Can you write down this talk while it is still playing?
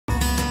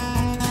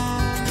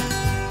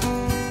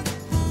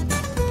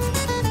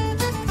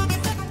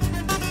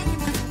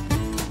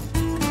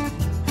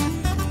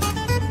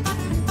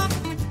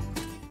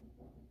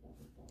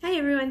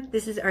everyone,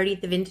 this is Artie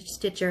the Vintage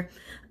Stitcher.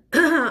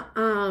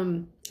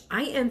 I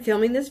am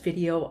filming this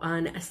video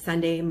on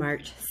Sunday,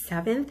 March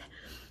 7th.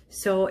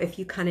 So if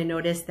you kind of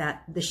notice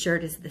that the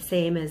shirt is the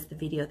same as the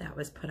video that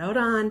was put out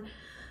on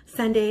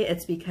Sunday,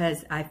 it's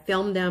because I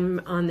filmed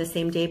them on the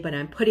same day, but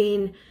I'm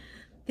putting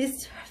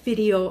this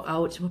video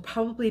out, will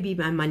probably be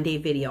my Monday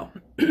video.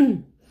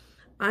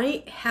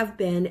 I have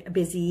been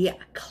busy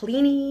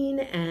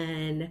cleaning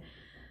and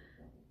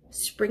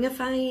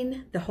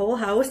springifying the whole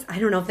house. I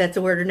don't know if that's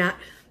a word or not,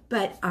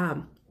 but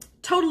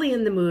totally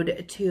in the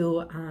mood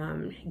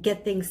to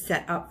get things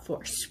set up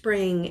for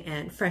spring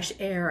and fresh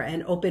air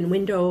and open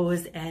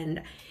windows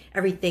and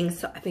everything.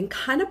 So I've been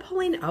kind of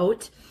pulling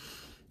out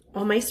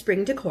all my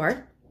spring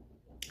decor,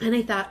 and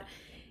I thought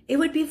it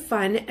would be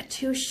fun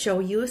to show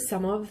you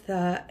some of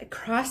the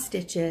cross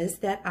stitches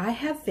that I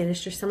have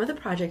finished, or some of the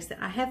projects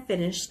that I have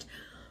finished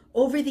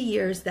over the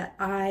years that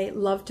I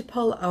love to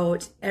pull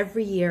out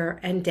every year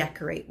and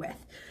decorate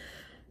with.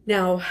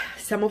 Now,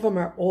 some of them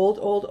are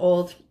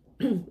old.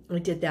 I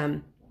did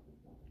them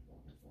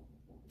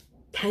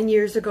 10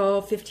 years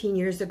ago, 15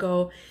 years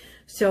ago.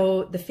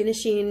 So the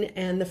finishing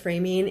and the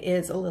framing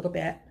is a little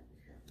bit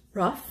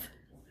rough,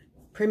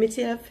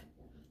 primitive,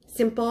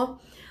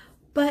 simple,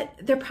 but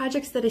they're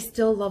projects that I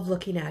still love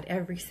looking at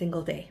every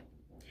single day.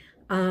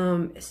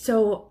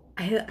 So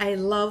I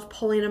love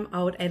pulling them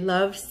out. I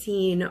love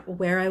seeing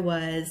where I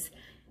was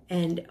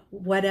and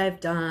what I've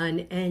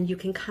done. And you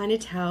can kind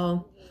of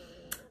tell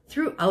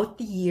throughout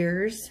the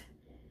years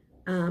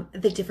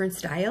the different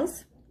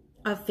styles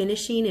of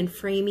finishing and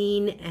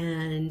framing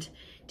and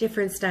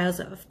different styles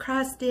of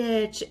cross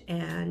stitch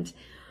and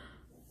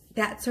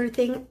that sort of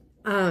thing.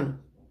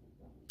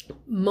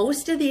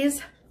 Most of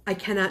these, I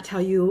cannot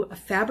tell you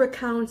fabric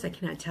counts. I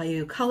cannot tell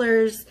you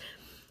colors.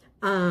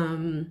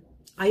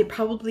 I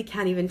probably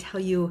can't even tell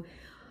you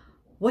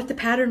what the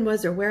pattern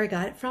was or where I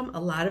got it from.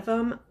 A lot of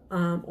them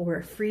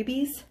were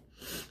freebies.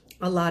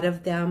 A lot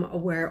of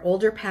them were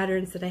older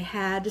patterns that I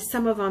had.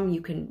 Some of them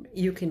you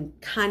can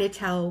kind of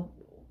tell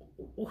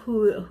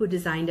who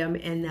designed them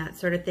and that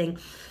sort of thing.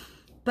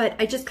 But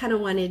I just kind of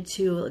wanted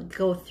to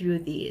go through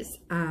these.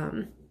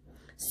 I'm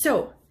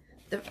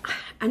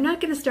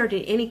not going to start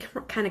in any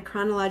kind of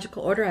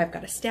chronological order. I've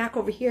got a stack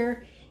over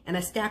here and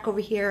a stack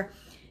over here,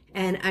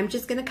 and I'm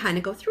just going to kind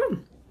of go through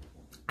them.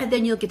 And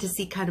then you'll get to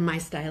see kind of my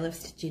style of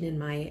stitching and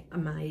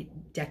my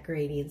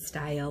decorating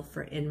style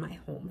in my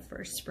home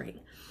for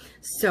spring.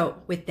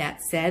 So with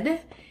that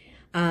said,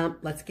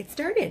 let's get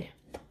started.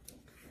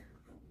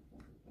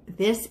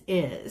 This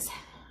is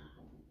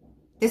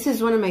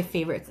one of my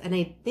favorites, and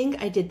I think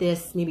I did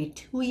this maybe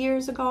 2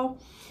 years ago.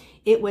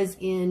 It was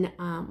in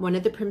one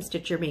of the Prim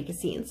Stitcher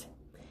magazines.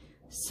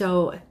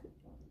 So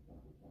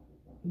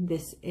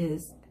this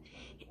is,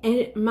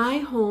 and my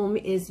home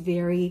is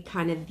very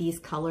kind of these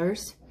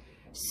colors.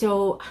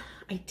 So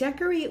I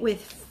decorate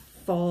with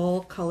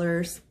fall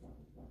colors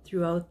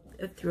throughout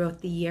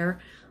the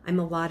year. I'm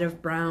a lot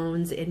of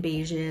browns and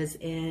beiges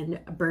and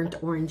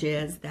burnt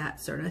oranges,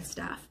 that sort of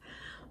stuff.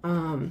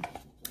 The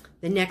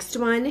next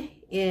one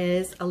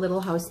is a Little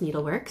House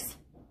Needleworks.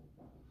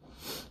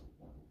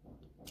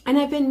 And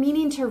I've been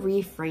meaning to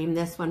reframe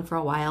this one for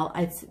a while.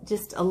 It's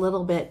just a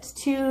little bit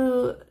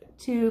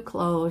too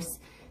close.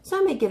 So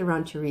I may get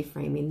around to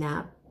reframing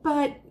that.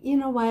 But you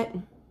know what?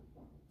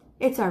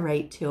 It's all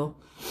right too.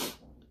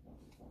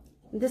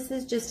 This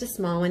is just a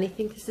small one. I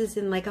think this is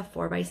in like a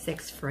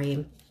 4x6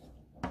 frame.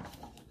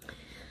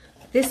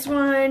 This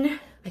one,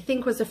 I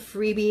think, was a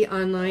freebie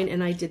online,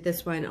 and I did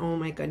this one, oh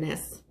my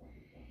goodness.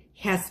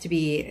 It has to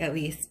be at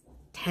least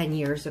 10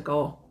 years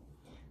ago.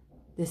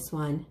 This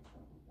one.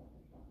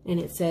 And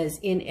it says,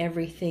 "In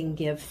everything,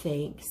 give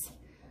thanks."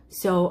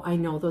 So I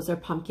know those are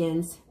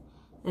pumpkins,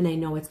 and I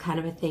know it's kind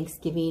of a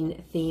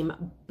Thanksgiving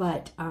theme,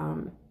 but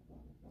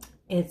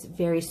it's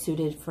very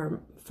suited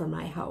for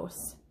my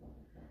house.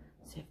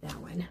 So I have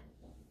that one.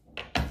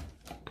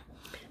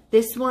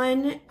 This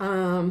one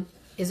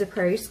is a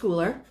Prairie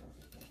Schooler.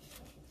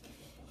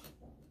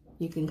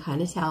 You can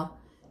kind of tell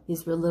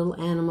these were little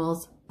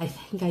animals. I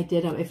think I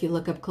did them, if you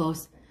look up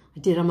close, I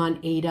did them on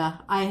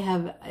Ada.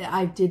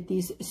 I did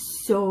these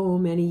so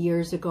many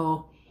years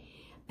ago.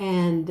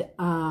 And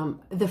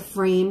the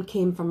frame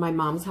came from my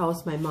mom's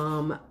house. My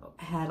mom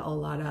had a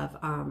lot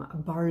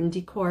of barn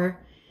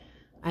decor,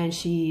 and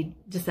she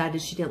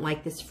decided she didn't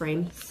like this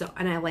frame. So,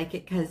 and I like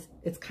it because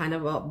it's kind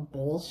of a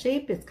bowl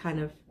shape. It's kind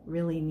of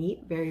really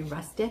neat, very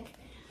rustic.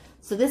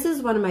 So this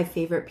is one of my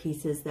favorite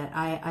pieces that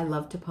I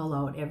love to pull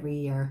out every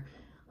year.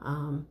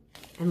 And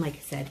like I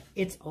said,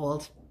 it's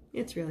old.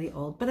 It's really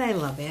old, but I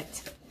love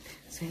it.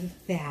 So I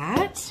have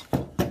that.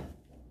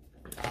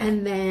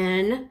 And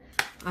then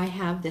I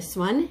have this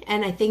one.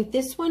 And I think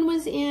this one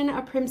was in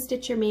a Prim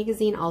Stitcher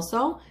magazine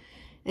also.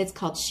 It's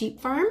called Sheep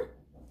Farm.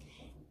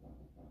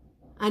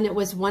 And it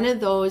was one of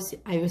those,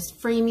 I was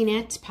framing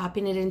it,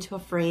 popping it into a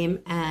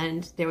frame,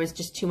 and there was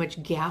just too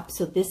much gap.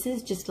 So this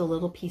is just a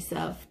little piece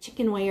of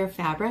chicken wire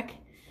fabric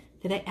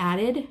that I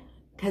added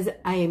because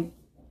I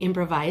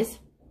improvise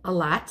a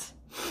lot.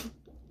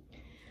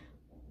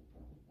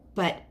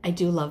 but I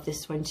do love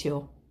this one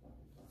too.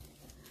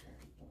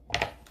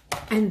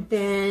 And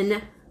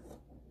then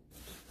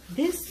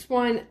this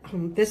one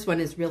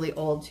is really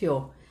old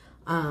too.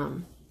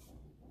 I'm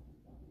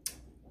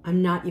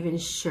not even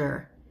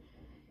sure.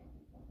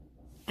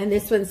 And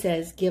this one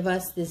says, "Give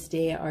us this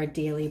day our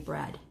daily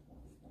bread."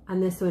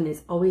 And this one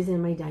is always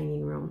in my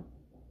dining room.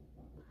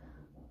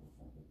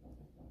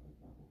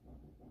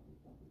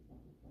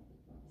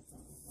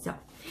 So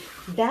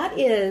that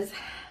is,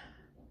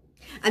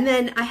 and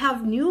then I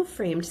have new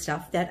framed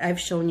stuff that I've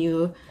shown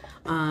you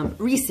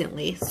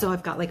recently. So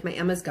I've got like my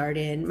Emma's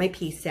Garden, my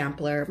peace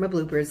sampler, my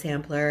bluebird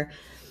sampler,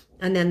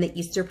 and then the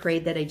Easter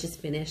parade that I just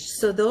finished.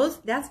 So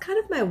that's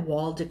kind of my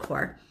wall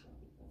decor.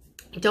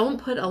 I don't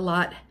put a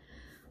lot.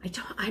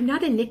 I'm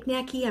not a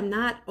knick-knacky. I'm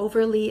not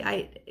overly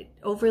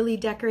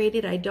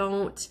decorated. I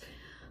don't.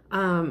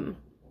 I'm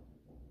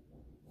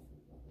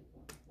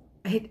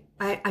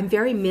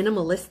very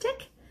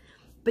minimalistic,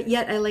 but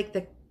yet I like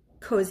the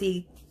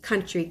cozy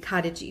country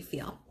cottagey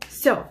feel.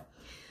 So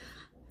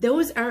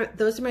those are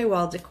my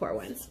wall decor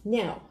ones.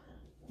 Now,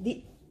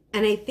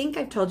 and I think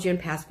I've told you in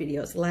past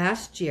videos,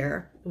 last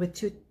year with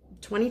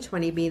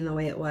 2020 being the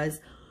way it was,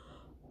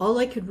 all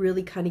I could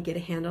really kind of get a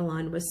handle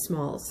on was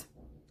smalls.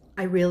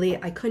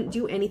 I couldn't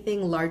do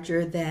anything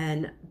larger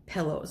than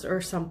pillows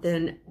or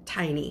something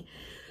tiny.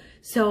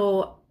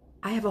 So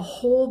I have a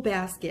whole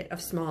basket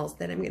of smalls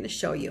that I'm going to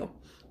show you.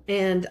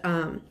 And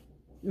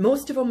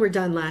most of them were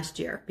done last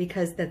year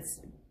because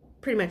that's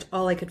pretty much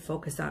all I could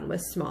focus on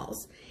was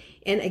smalls.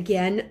 And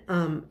again,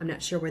 I'm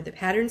not sure where the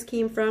patterns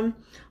came from.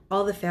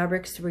 All the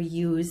fabrics were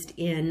used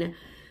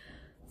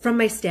from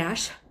my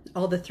stash.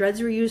 All the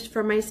threads were used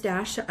from my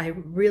stash. I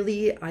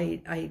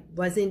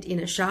wasn't in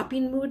a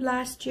shopping mood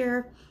last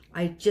year.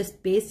 I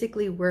just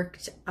basically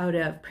worked out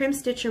of Prim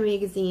Stitcher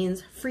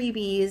magazines,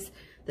 freebies,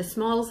 the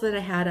smalls that I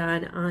had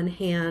on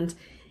hand,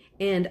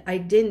 and I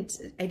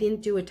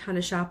didn't do a ton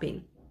of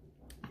shopping.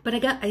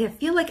 But I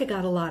feel like I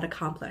got a lot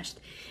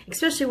accomplished,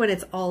 especially when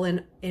it's all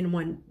in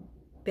one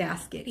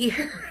basket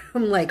here.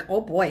 I'm like,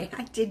 oh boy,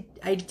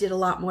 I did a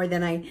lot more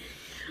than I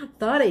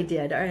thought I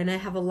did, and I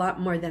have a lot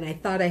more than I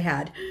thought I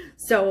had.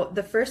 So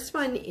the first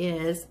one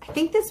is, I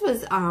think this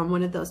was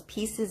one of those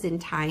pieces in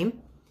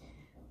time.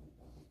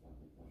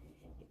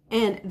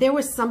 And there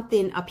was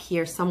something up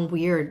here, some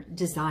weird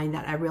design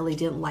that I really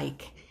didn't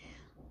like.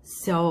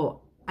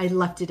 So I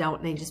left it out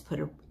and I just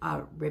put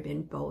a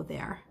ribbon bow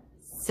there.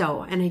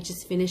 So, and I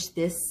just finished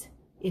this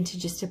into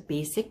just a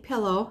basic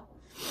pillow.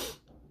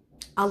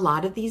 A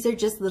lot of these are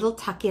just little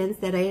tuck-ins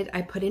that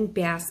I put in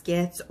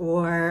baskets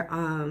or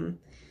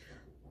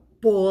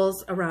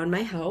bowls around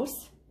my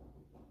house.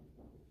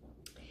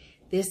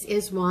 This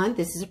is one.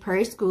 This is a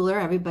Prairie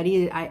Schooler.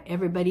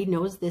 Everybody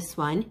knows this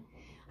one.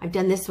 I've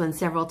done this one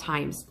several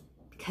times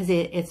because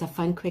it's a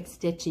fun quick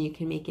stitch and you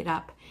can make it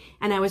up.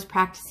 And I was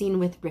practicing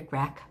with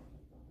rickrack.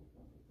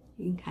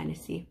 You can kind of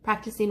see,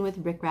 practicing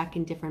with rickrack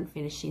in different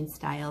finishing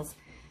styles.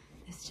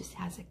 This just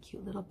has a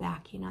cute little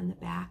backing on the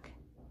back.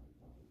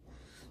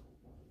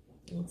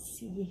 Let's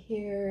see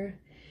here.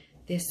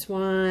 This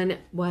one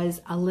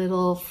was a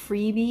little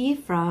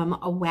freebie from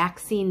a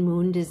Waxing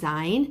Moon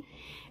design.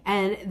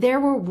 And there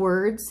were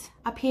words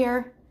up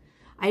here.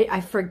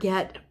 I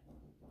forget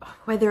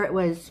whether it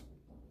was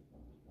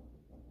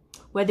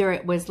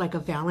like a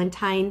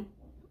Valentine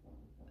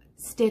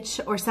stitch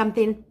or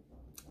something,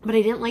 but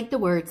I didn't like the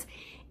words.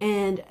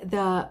 And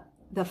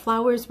the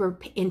flowers were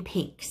in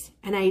pinks,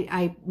 and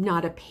I'm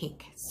not a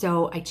pink.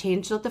 So I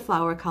changed out the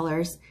flower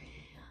colors,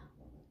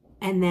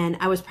 and then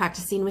I was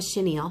practicing with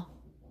chenille.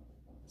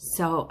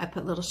 So I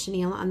put little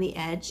chenille on the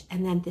edge,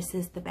 and then this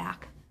is the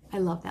back. I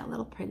love that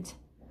little print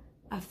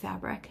of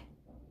fabric.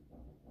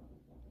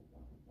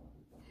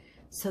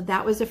 So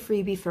that was a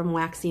freebie from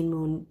Waxing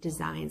Moon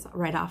Designs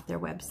right off their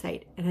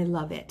website, and I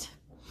love it.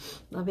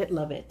 Love it,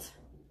 love it.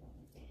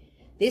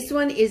 This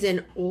one is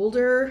an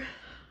older,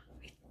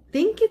 I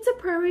think it's a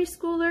Prairie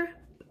Schooler.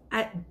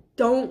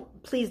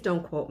 Please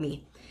don't quote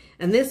me.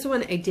 And this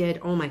one I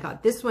did, oh my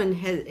God, this one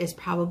is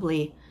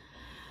probably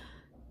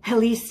at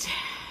least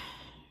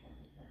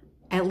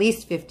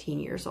 15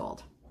 years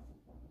old.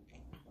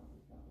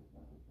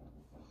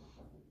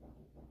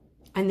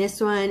 And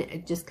this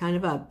one, just kind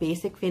of a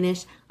basic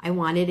finish. I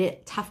wanted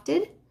it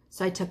tufted,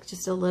 so I took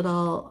just a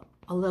little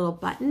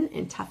button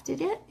and tufted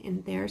it,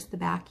 and there's the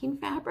backing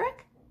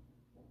fabric.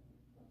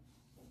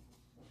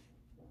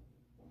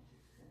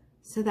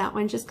 So that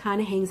one just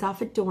kind of hangs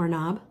off a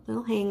doorknob,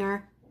 little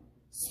hanger.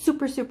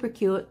 Super, super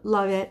cute,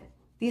 love it.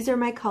 These are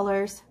my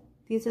colors.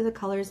 These are the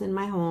colors in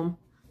my home.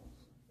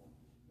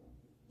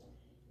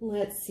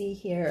 Let's see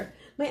here.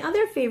 My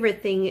other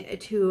favorite thing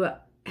to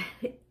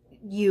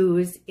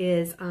use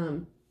is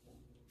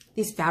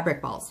these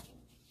fabric balls.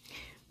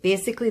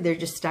 Basically, they're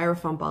just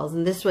styrofoam balls.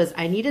 And this was,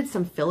 I needed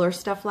some filler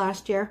stuff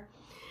last year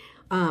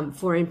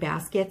for in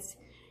baskets.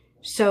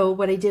 So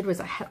what I did was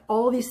I had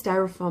all these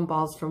styrofoam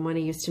balls from when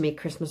I used to make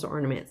Christmas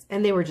ornaments,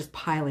 and they were just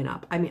piling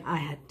up. I mean, I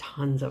had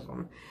tons of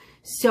them.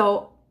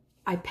 So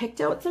I picked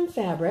out some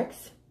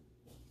fabrics,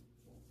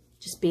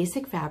 just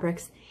basic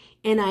fabrics,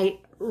 and I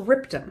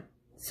ripped them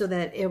so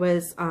that it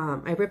was,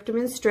 I ripped them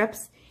in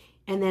strips,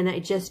 and then I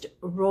just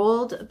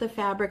rolled the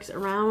fabrics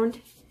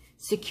around,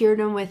 secured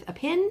them with a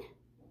pin,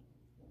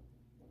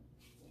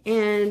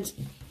 and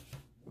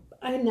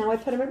now I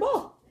put them in a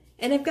bowl.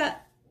 And I've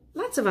got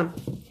lots of them,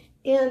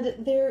 and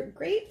they're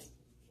great.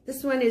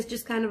 This one is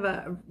just kind of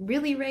a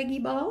really raggy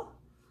ball,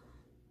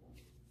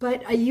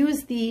 but I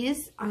use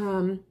these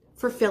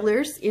for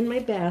fillers in my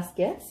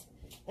baskets,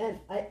 and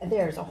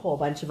there's a whole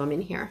bunch of them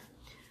in here.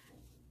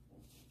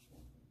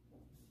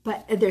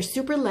 But they're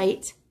super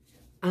light,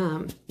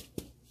 and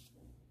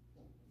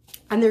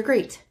they're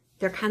great.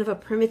 They're kind of a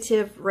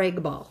primitive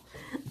rag ball.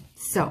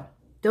 So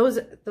those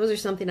are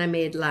something I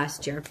made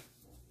last year.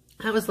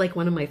 That was like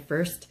one of my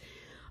first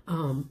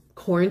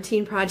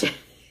quarantine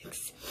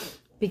projects,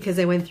 because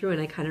I went through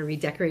and I kind of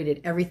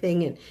redecorated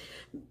everything and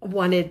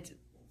wanted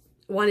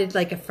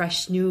like a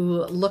fresh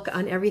new look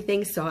on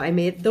everything. So I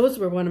made, those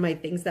were one of my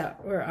things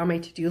that were on my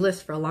to-do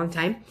list for a long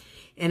time,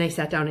 and I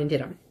sat down and did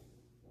them.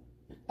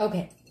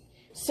 Okay,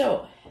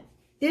 so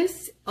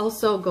this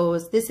also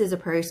goes, this is a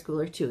prairie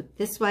schooler too.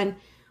 This one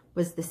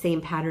was the same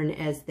pattern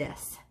as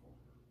this.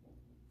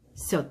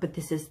 So, but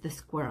this is the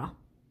squirrel.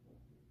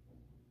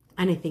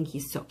 And I think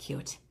he's so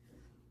cute.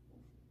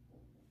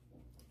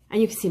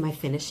 And you can see my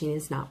finishing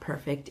is not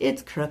perfect.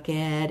 It's crooked,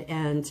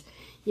 and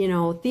you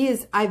know,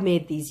 these, I've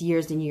made these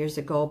years and years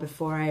ago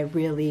before I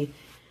really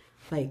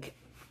like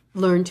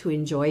learned to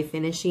enjoy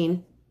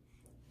finishing.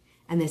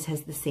 And this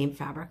has the same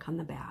fabric on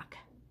the back.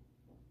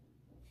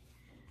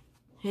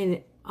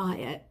 And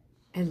I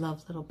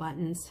love little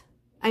buttons.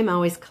 I'm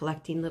always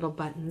collecting little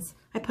buttons.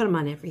 I put them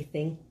on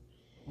everything.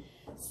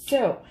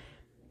 So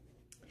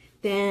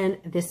then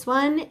this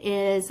one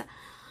is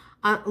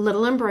a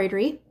little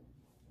embroidery.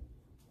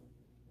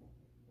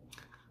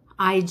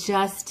 I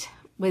just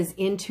was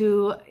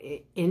into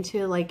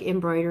like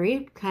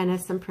embroidery, kind of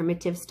some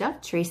primitive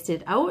stuff, traced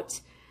it out,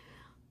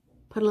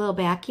 put a little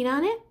backing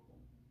on it,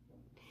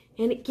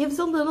 and it gives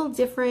a little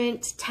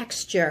different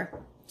texture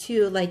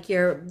to like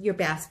your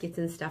baskets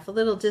and stuff,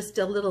 just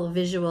a little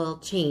visual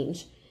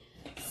change.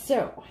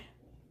 So,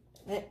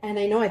 and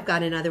I know I've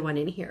got another one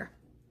in here.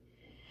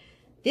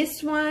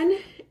 This one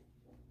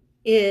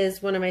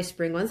is one of my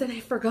spring ones, and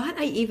I forgot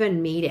I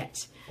even made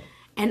it.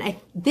 And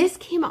this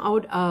came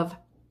out of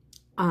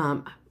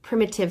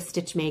Primitive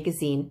Stitch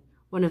magazine,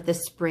 one of the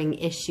spring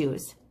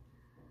issues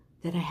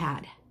that I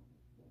had.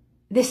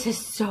 This is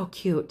so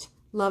cute.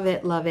 Love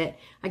it, love it.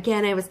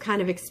 Again, I was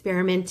kind of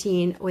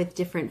experimenting with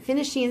different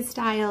finishing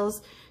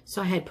styles.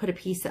 So I had put a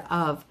piece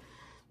of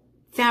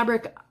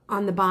fabric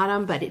on the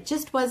bottom, but it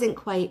just wasn't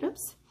quite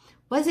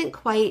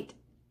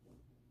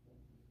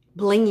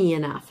blingy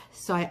enough.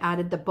 So I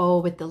added the bow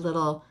with the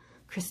little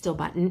crystal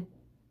button.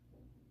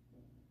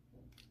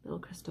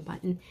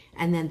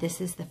 And then this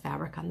is the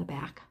fabric on the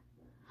back.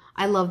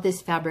 I love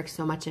this fabric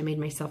so much, I made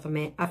myself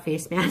a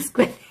face mask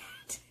with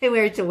it. I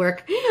wear it to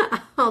work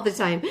all the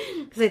time,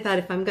 because I thought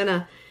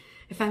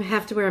if I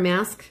have to wear a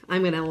mask,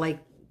 I'm gonna like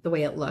the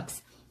way it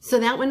looks. So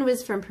that one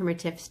was from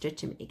Primitive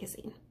Stitch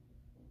magazine.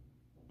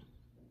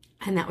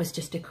 And that was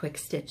just a quick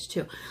stitch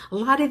too. A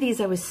lot of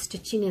these I was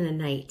stitching in a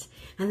night,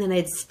 and then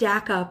I'd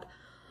stack up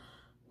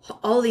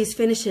all these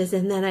finishes,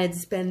 and then I'd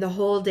spend the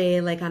whole day,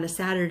 like on a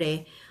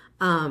Saturday,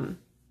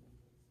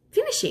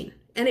 finishing.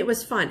 And it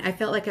was fun. I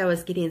felt like I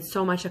was getting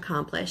so much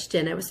accomplished,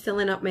 and I was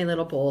filling up my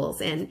little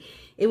bowls, and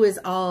it was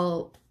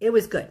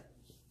good.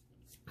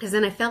 Because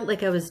then I felt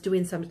like I was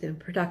doing something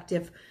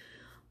productive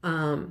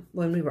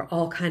when we were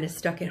all kind of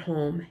stuck at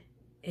home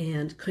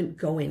and couldn't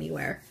go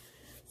anywhere.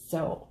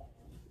 So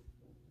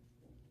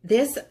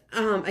this,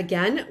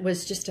 again,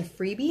 was just a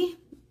freebie.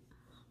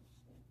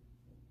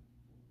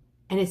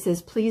 And it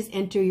says, please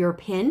enter your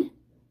PIN.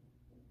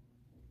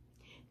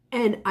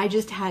 And I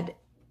just had,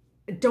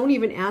 don't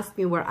even ask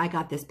me where I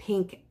got this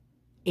pink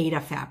Aida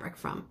fabric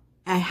from.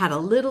 I had a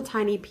little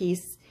tiny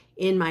piece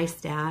in my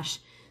stash.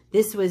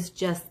 This was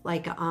just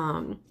like,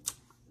 I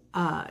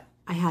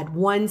had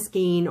one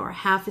skein or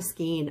half a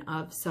skein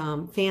of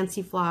some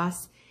fancy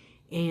floss,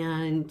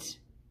 and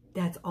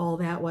that's all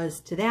that was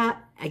to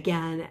that.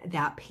 Again,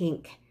 that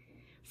pink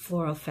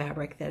floral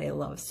fabric that I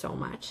love so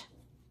much.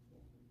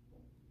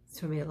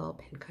 So I made a little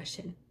pin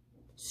cushion.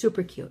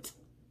 Super cute.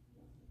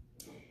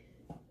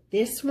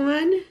 This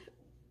one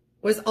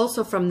was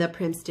also from the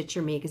Prim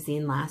Stitcher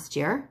magazine last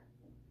year.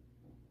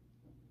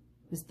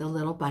 It was the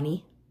little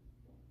bunny.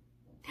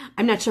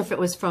 I'm not sure if it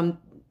was from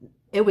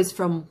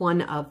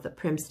one of the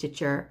Prim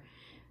Stitcher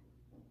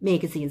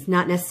magazines,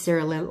 not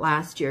necessarily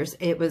last year's.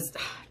 It was,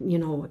 you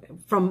know,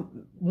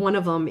 from one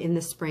of them in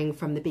the spring,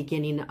 from the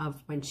beginning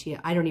of when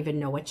I don't even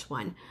know which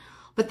one.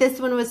 But this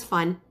one was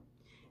fun.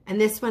 And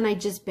this one I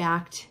just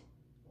backed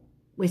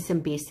with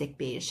some basic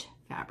beige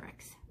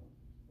fabrics.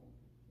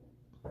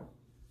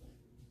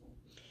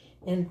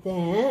 And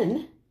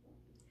then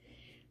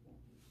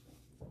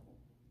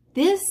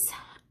this,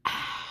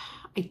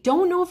 I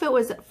don't know if it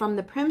was from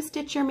the Prim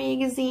Stitcher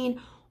magazine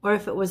or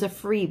if it was a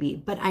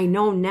freebie, but I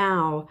know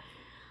now,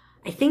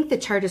 I think the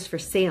chart is for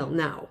sale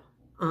now.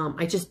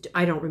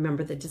 I don't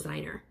remember the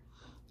designer.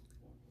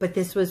 But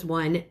this was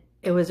one,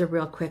 it was a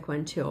real quick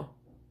one too.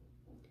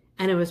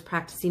 And I was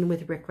practicing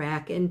with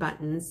rickrack and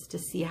buttons to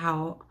see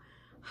how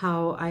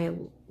I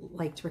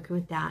liked working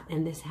with that.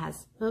 And this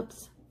has,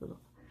 oops,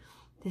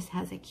 this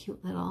has a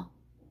cute little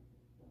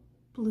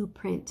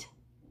blueprint.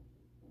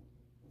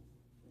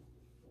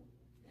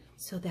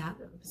 So that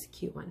was a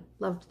cute one.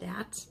 Loved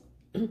that.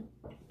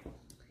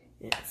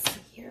 Let's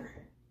see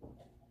here.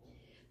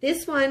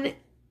 This one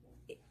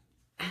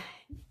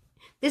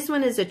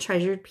is a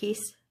treasured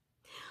piece.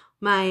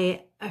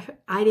 I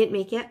didn't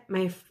make it.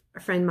 My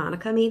friend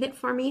Monica made it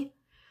for me.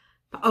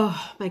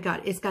 Oh my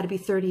God, it's got to be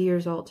 30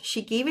 years old.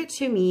 She gave it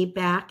to me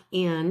back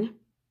in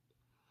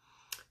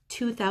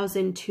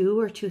 2002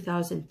 or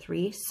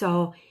 2003.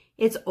 So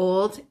it's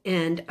old,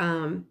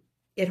 and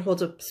it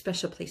holds a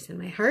special place in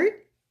my heart.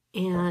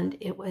 And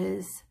it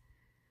was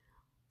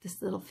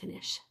this little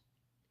finish.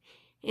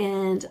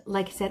 And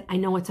like I said, I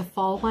know it's a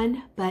fall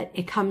one, but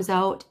it comes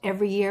out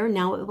every year.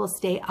 Now it will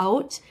stay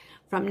out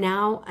from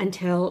now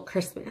until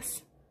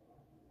Christmas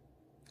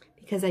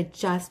because I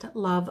just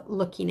love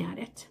looking at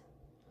it.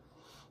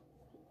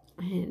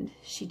 And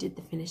she did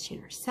the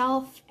finishing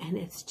herself, and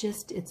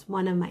it's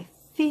one of my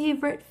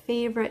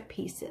favorite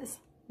pieces.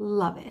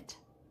 Love it.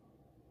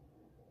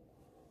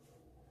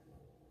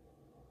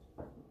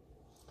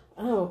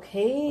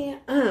 Okay,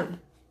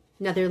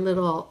 another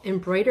little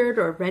embroidered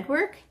or red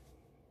work.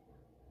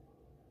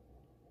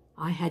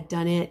 I had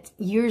done it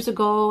years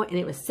ago, and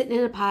it was sitting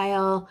in a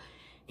pile,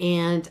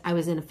 and I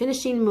was in a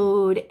finishing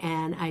mood,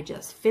 and I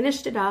just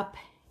finished it up.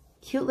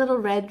 Cute little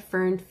red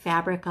fern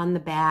fabric on the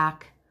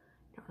back.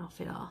 I don't know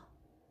if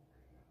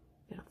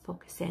it'll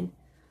focus in.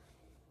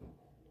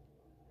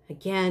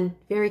 Again,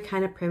 very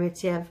kind of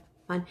primitive,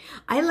 fun.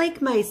 I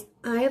like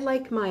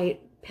my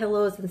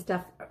pillows and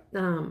stuff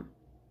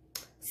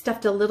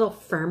stuffed a little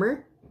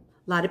firmer.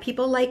 A lot of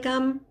people like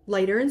them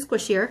lighter and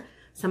squishier.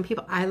 Some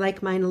people, I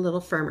like mine a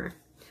little firmer.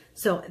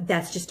 So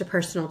that's just a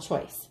personal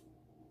choice.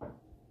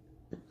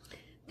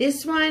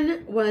 This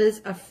one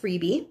was a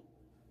freebie.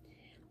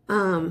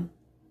 I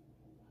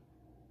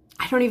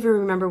don't even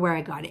remember where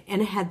I got it.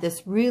 And it had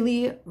this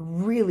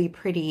really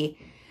pretty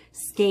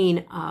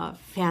skein of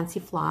fancy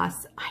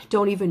floss. I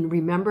don't even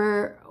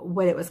remember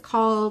what it was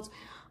called,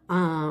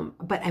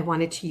 but I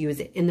wanted to use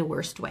it in the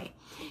worst way.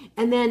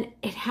 And then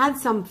it had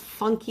some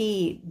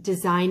funky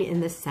design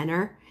in the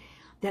center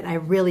that I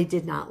really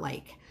did not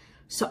like.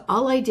 So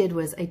all I did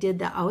was I did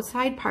the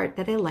outside part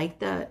that I liked,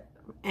 the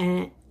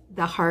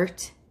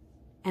heart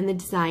and the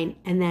design,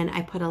 and then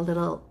I put a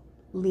little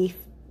leaf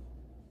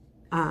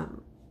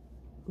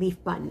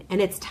button,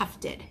 and it's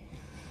tufted,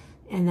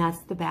 and that's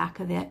the back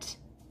of it.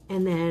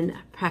 And then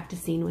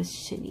practicing with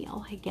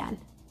chenille again.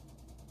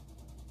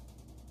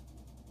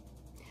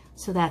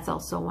 So that's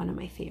also one of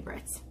my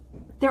favorites.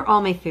 They're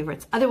all my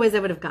favorites. Otherwise, I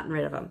would have gotten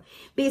rid of them.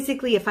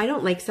 Basically, if I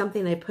don't like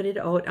something, I put it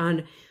out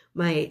on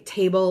my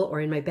table or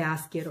in my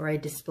basket, or I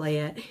display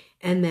it.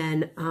 And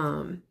then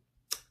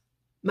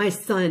my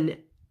son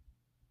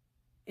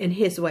and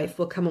his wife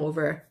will come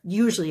over.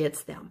 Usually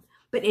it's them,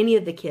 but any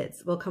of the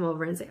kids will come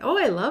over and say, "Oh,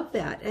 I love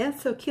that.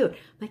 That's so cute." I'm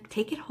like,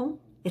 take it home.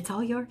 It's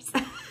all yours.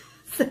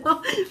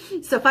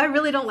 So if I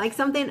really don't like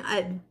something,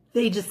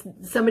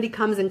 somebody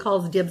comes and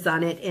calls dibs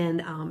on it,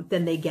 and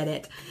then they get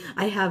it.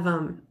 I have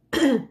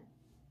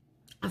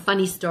a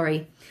funny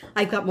story.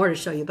 I've got more to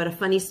show you, but a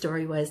funny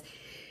story was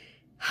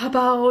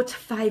about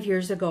 5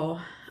 years ago.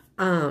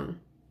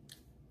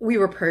 We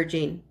were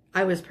purging.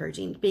 I was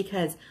purging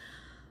because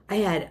I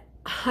had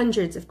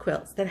hundreds of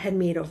quilts that I had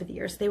made over the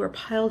years. They were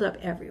piled up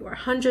everywhere.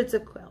 Hundreds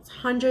of quilts,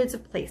 hundreds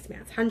of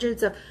placemats,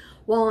 hundreds of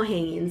wall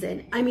hangings.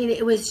 And I mean,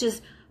 it was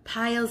just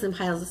piles and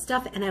piles of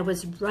stuff, and I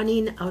was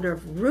running out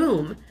of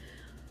room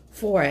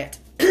for it.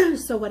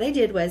 So what I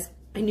did was,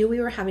 I knew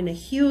we were having a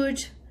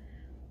huge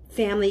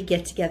family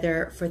get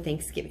together for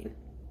Thanksgiving.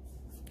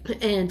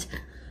 And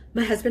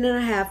my husband and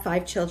I have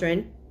 5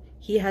 children.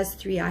 He has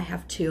 3, I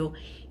have 2.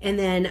 And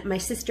then my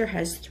sister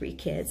has 3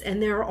 kids,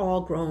 and they're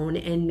all grown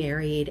and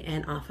married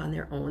and off on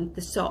their own.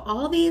 So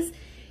all these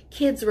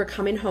kids were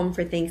coming home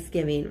for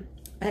Thanksgiving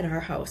at our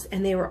house,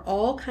 and they were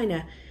all kind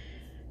of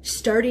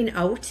starting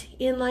out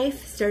in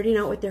life, starting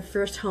out with their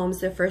first homes,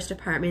 their first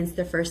apartments,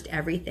 their first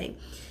everything.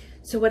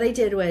 So what I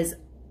did was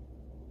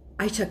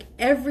I took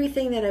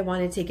everything that I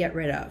wanted to get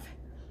rid of,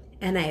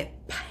 and I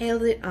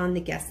piled it on the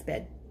guest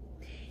bed.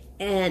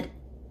 And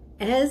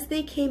as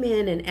they came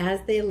in and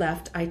as they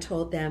left, I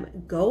told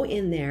them, go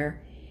in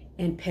there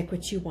and pick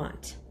what you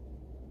want.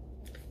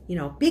 You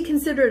know, be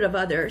considerate of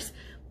others,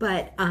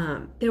 but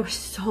there was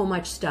so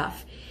much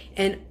stuff.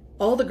 And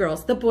all the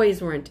girls, the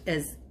boys weren't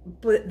as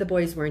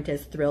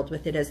thrilled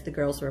with it as the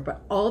girls were,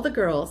 but all the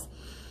girls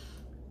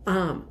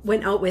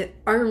went out with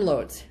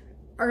armloads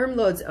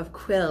of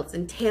quilts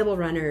and table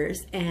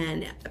runners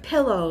and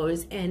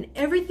pillows and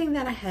everything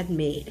that I had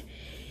made.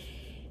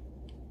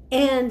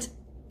 And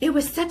it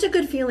was such a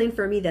good feeling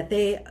for me that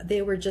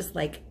they were just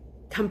like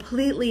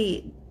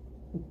completely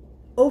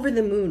over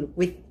the moon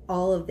with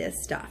all of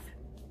this stuff.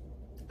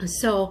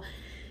 So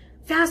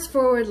fast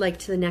forward like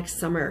to the next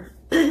summer,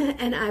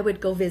 and I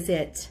would go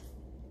visit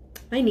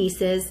my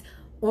nieces,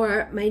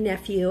 or my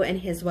nephew and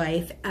his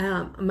wife,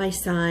 my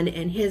son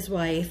and his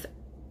wife,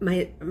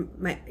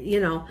 you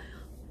know,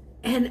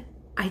 and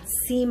I'd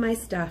see my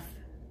stuff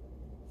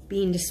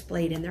being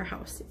displayed in their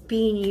house,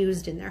 being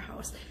used in their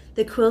house.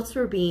 The quilts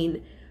were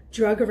being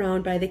drug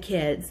around by the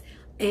kids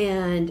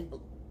and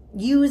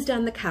used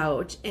on the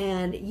couch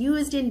and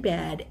used in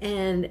bed,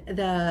 and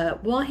the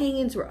wall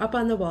hangings were up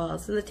on the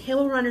walls and the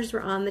table runners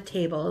were on the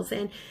tables,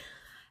 and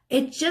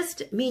it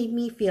just made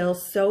me feel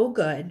so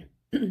good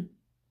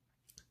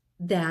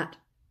that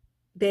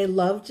they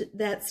loved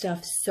that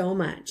stuff so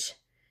much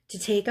to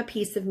take a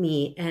piece of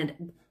me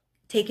and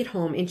take it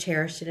home and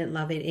cherish it and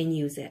love it and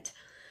use it.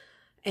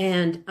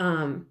 And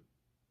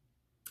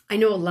I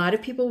know a lot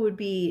of people would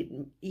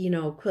be, you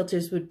know,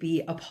 quilters would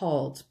be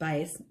appalled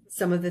by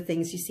some of the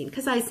things you've seen,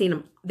 because I've seen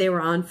them. They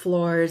were on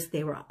floors,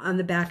 they were on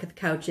the back of the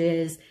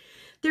couches,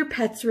 their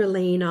pets were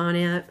laying on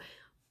it,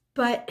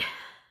 but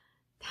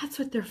that's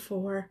what they're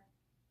for.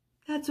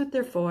 That's what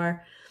they're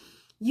for.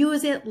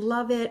 Use it,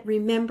 love it,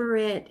 remember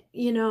it.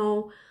 You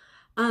know,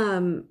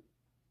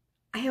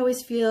 I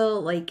always feel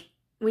like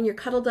when you're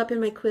cuddled up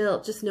in my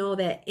quilt, just know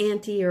that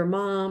auntie or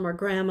mom or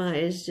grandma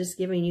is just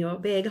giving you a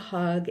big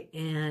hug,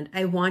 and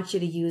I want you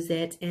to use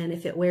it. And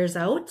if it wears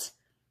out,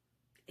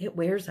 it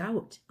wears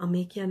out. I'll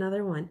make you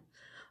another one.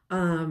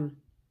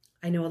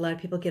 I know a lot of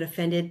people get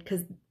offended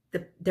because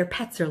their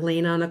pets are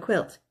laying on a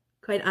quilt.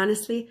 Quite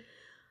honestly,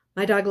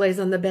 my dog lays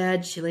on the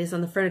bed. She lays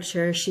on the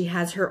furniture. She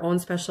has her own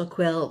special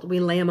quilt. We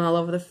lay them all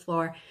over the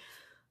floor.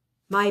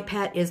 My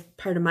pet is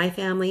part of my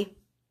family,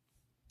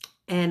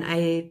 and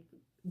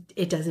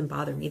it doesn't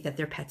bother me that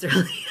their pets are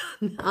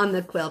laying on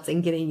the quilts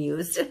and getting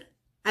used.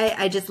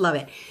 I just love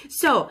it.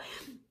 So,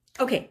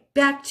 okay,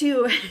 back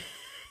to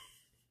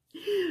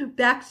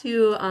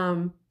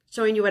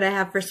showing you what I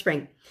have for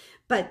spring.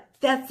 But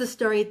that's the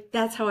story.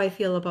 That's how I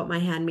feel about my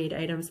handmade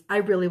items. I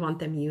really want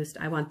them used.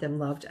 I want them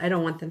loved. I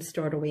don't want them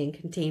stored away in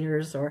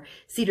containers or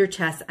cedar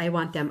chests. I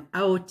want them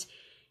out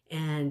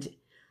and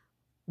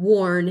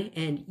worn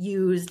and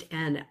used,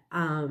 and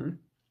I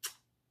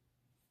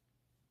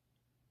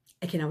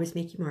can always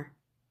make you more.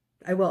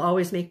 I will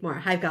always make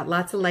more. I've got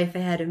lots of life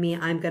ahead of me.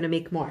 I'm going to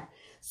make more.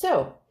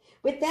 So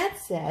with that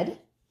said,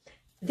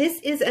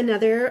 this is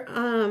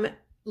another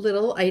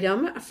little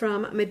item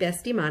from my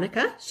bestie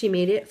Monica. She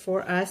made it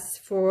for us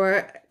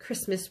for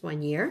Christmas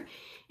one year,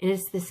 and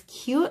it's this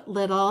cute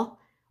little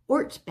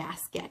Ort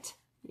basket,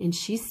 and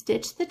she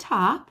stitched the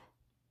top.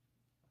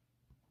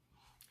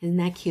 Isn't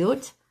that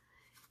cute?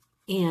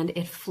 And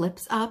it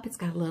flips up. It's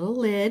got a little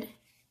lid,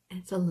 and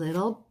it's a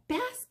little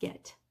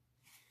basket.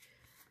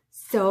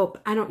 So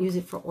I don't use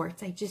it for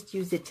orts. I just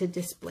use it to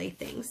display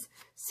things.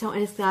 So,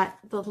 and it's got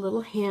the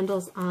little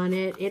handles on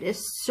it. It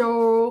is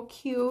so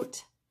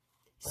cute.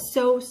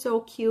 So,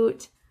 so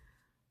cute.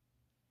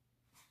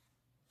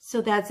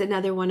 So that's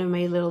another one of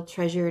my little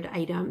treasured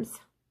items.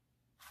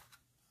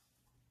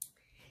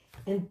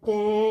 And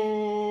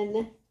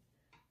then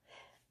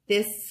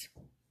this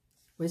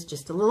was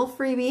just a little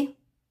freebie.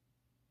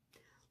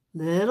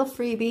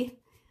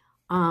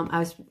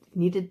 I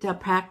needed to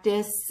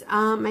practice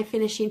my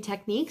finishing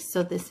techniques.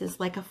 So this is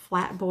like a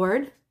flat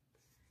board.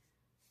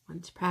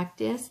 Want to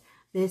practice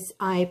this?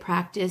 I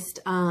practiced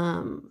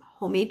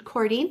homemade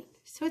cording.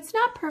 So it's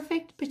not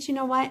perfect, but you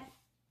know what?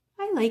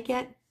 I like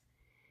it.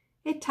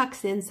 It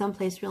tucks in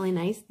someplace really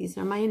nice. These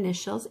are my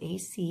initials,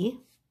 AC.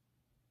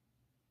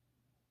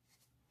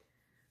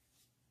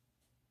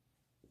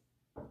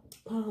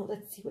 Oh,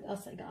 let's see what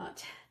else I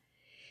got.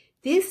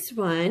 This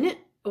one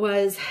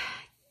was,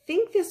 I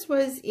think this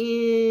was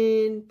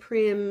in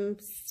Prim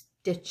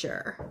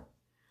Stitcher.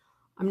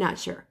 I'm not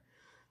sure.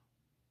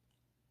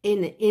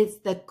 And it's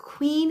the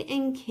Queen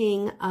and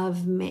King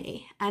of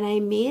May. And I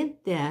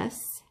made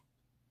this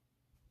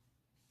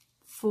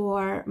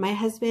for my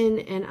husband,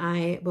 and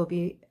I will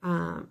be,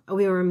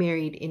 we were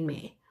married in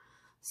May.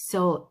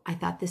 So I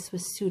thought this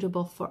was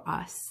suitable for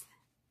us.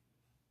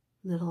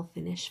 Little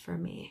finish for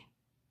May.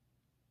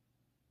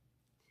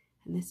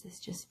 And this is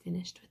just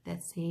finished with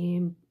that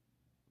same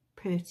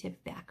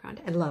primitive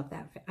background. I love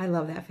that. I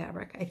love that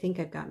fabric. I think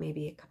I've got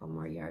maybe a couple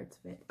more yards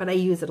of it, but I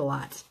use it a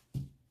lot.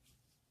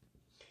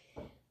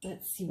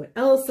 Let's see what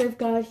else I've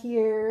got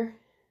here.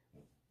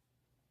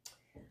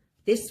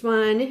 This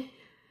one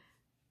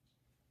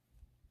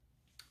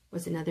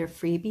was another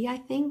freebie, I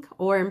think,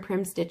 or in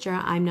Prim Stitcher.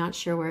 I'm not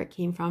sure where it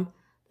came from.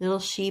 Little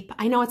sheep.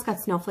 I know it's got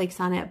snowflakes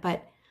on it,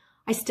 but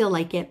I still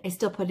like it. I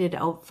still put it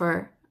out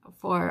for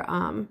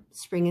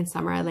spring and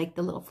summer. I like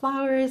the little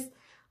flowers. I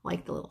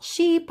like the little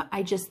sheep.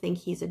 I just think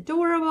he's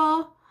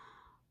adorable.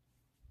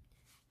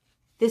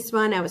 This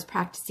one I was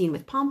practicing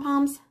with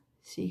pom-poms,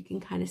 so you can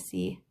kind of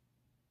see.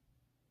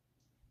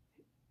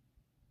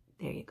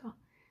 There you go.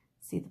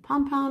 See the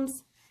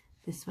pom-poms.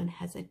 This one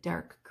has a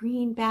dark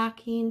green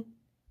backing.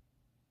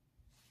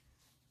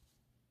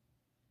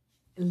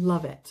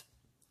 Love it.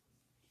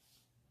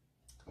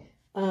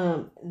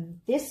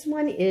 This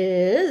one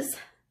is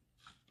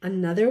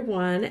another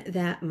one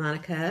that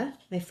Monica,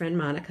 my friend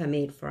Monica,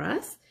 made for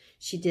us.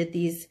 She did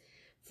these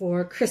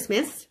for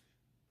Christmas.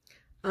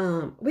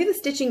 we have a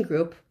stitching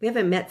group. We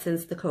haven't met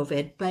since the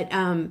COVID, but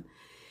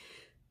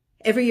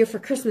every year for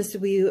Christmas,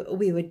 we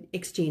would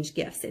exchange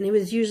gifts, and it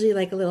was usually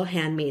like a little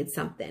handmade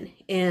something.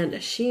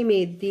 And she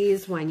made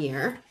these one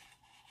year.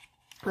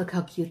 Look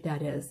how cute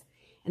that is.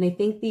 And I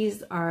think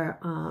these are,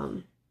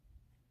 I'm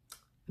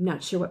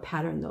not sure what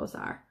pattern those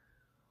are,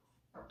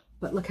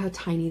 but look how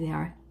tiny they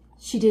are.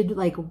 She did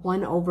like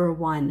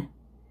 1/1.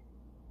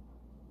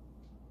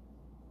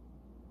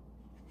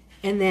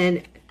 And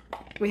then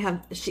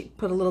she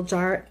put a little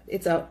jar,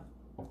 it's a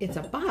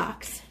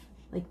box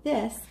like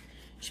this.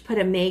 She put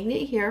a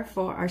magnet here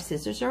for our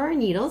scissors or our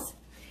needles,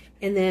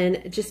 and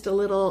then just a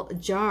little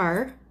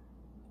jar,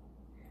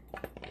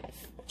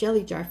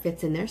 jelly jar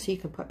fits in there, so you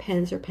can put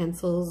pens or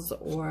pencils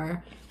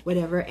or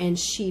whatever. And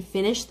she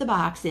finished the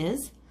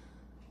boxes,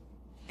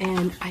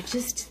 and I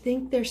just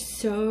think they're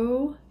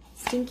so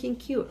stinking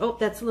cute. Oh,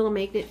 that's a little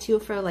magnet too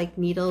for like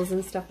needles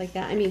and stuff like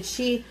that. I mean,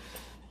 she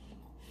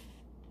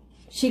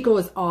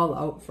goes all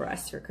out for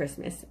us for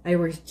Christmas. I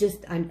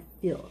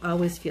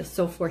always feel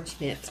so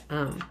fortunate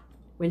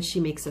when she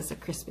makes us a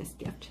Christmas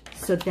gift.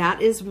 So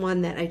that is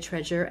one that I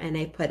treasure and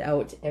I put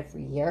out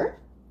every year.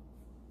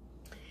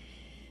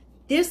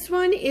 This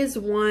one is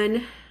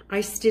one I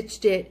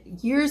stitched it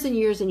years and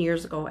years and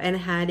years ago and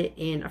had it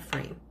in a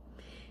frame.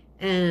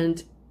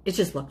 And it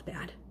just looked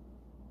bad.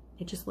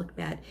 It just looked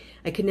bad.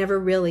 I could never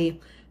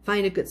really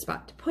find a good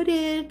spot to put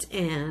it,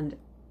 and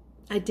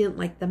I didn't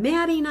like the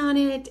matting on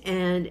it,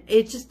 and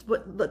it just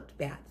looked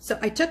bad. So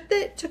I took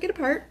it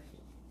apart,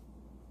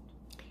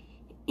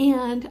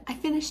 and I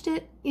finished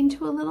it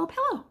into a little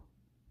pillow.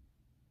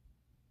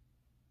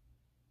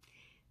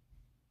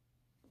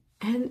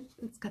 And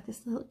it's got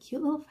this little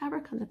cute little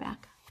fabric on the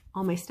back.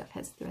 All my stuff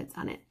has threads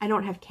on it. I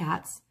don't have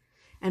cats,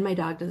 and my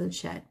dog doesn't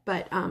shed,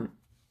 but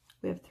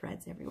we have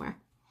threads everywhere.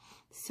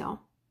 So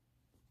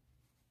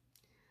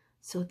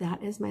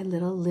that is my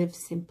little Live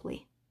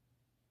Simply.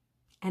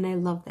 And I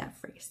love that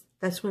phrase.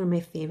 That's one of my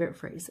favorite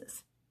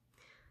phrases.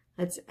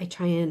 I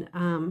try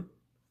and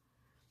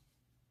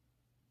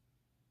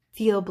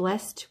feel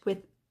blessed with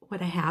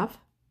what I have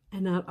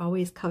and not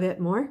always covet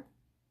more.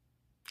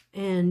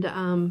 And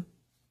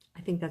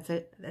I think that's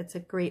a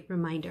great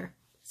reminder.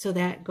 So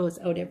that goes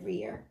out every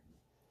year.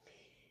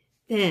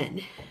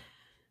 Then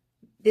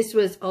this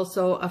was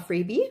also a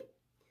freebie.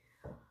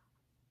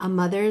 A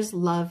Mother's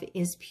Love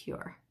is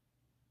Pure.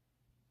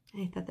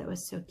 I thought that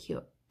was so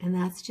cute. And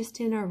that's just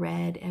in a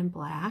red and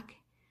black.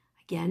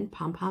 Again,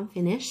 pom-pom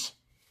finish.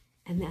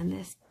 And then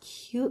this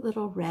cute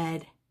little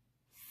red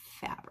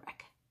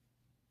fabric.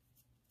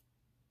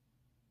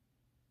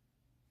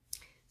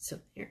 So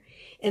there.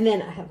 And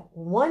then I have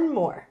one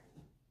more.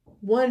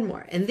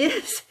 And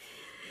this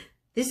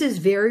is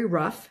very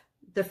rough.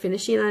 The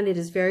finishing on it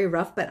is very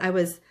rough, but I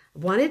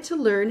wanted to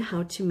learn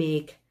how to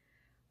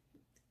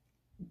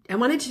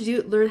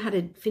learn how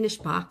to finish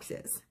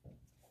boxes.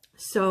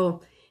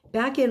 So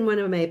back in one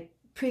of my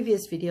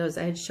previous videos,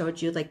 I had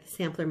showed you like the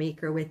sampler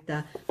maker with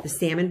the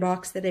salmon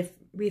box that I've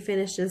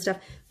refinished and stuff.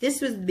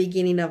 This was the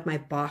beginning of my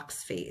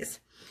box phase.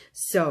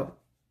 So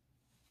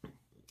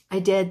I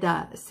did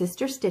the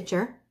Sister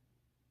Stitcher.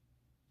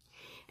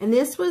 And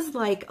this was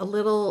like a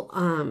little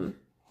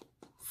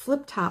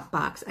flip top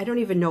box. I don't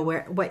even know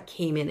what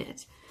came in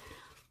it.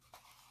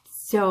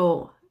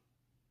 So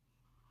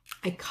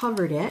I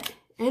covered it,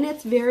 and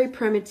it's very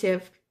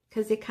primitive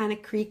because it kind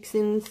of creaks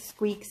and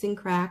squeaks and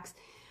cracks.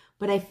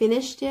 But I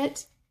finished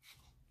it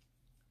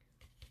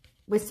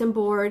with some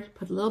board,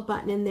 put a little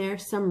button in there,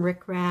 some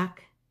rickrack,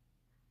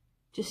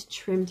 just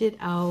trimmed it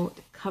out,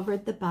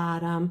 covered the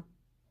bottom.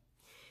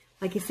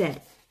 Like I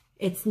said,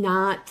 it's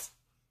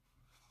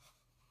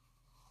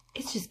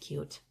just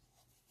cute.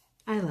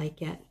 I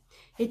like it.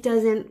 It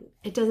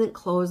doesn't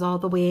close all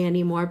the way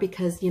anymore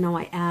because, you know,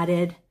 I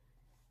added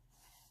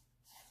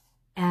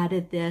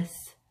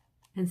this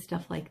and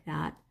stuff like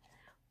that.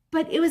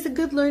 But it was a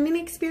good learning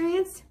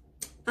experience.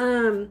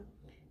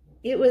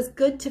 It was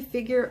good to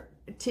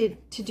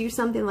do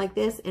something like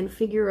this and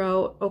figure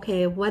out,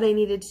 okay, what I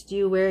needed to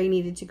do, where I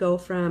needed to go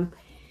from,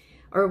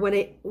 or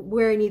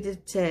where I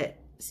needed to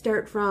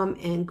start from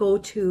and go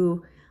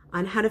to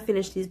on how to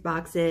finish these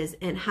boxes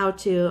and how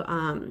to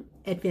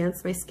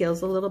advance my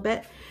skills a little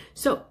bit.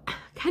 So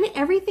kind of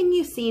everything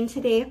you've seen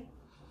today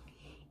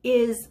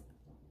is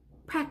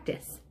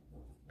practice.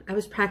 I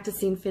was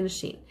practicing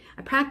finishing.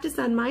 I practice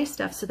on my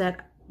stuff so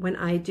that when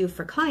I do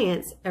for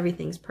clients,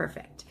 everything's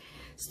perfect.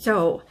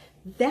 So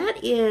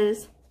that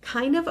is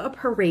kind of a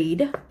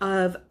parade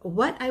of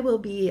what I will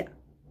be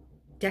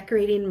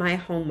decorating my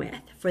home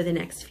with for the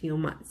next few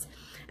months.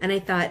 And I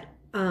thought,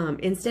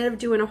 instead of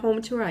doing a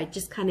home tour, I'd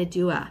just kind of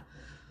do a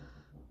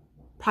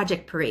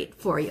project parade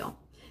for you.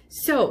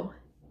 So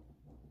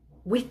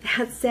with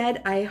that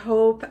said, I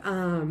hope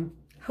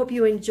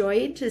you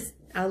enjoyed just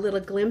a little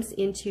glimpse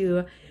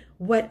into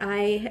what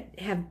I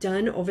have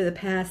done over the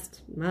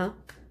past, well,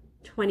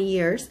 20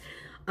 years.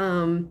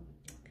 And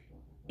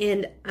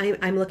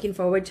I'm looking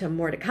forward to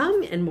more to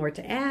come and more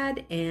to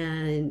add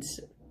and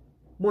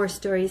more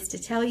stories to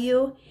tell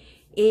you.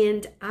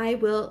 And I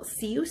will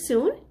see you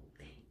soon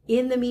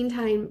In the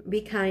meantime,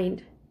 be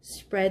kind,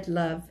 spread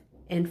love,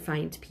 and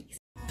find peace.